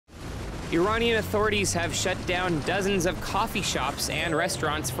Iranian authorities have shut down dozens of coffee shops and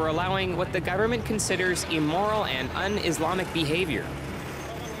restaurants for allowing what the government considers immoral and un-Islamic behavior.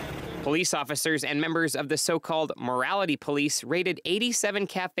 Police officers and members of the so-called morality police raided 87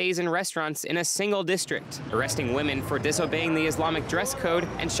 cafes and restaurants in a single district, arresting women for disobeying the Islamic dress code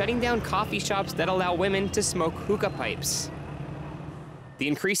and shutting down coffee shops that allow women to smoke hookah pipes. The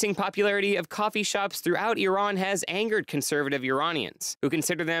increasing popularity of coffee shops throughout Iran has angered conservative Iranians, who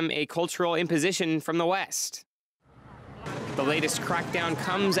consider them a cultural imposition from the West. The latest crackdown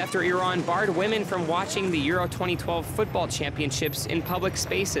comes after Iran barred women from watching the Euro 2012 football championships in public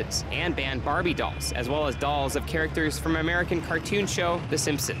spaces and banned Barbie dolls, as well as dolls of characters from American cartoon show The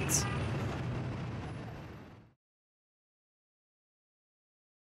Simpsons.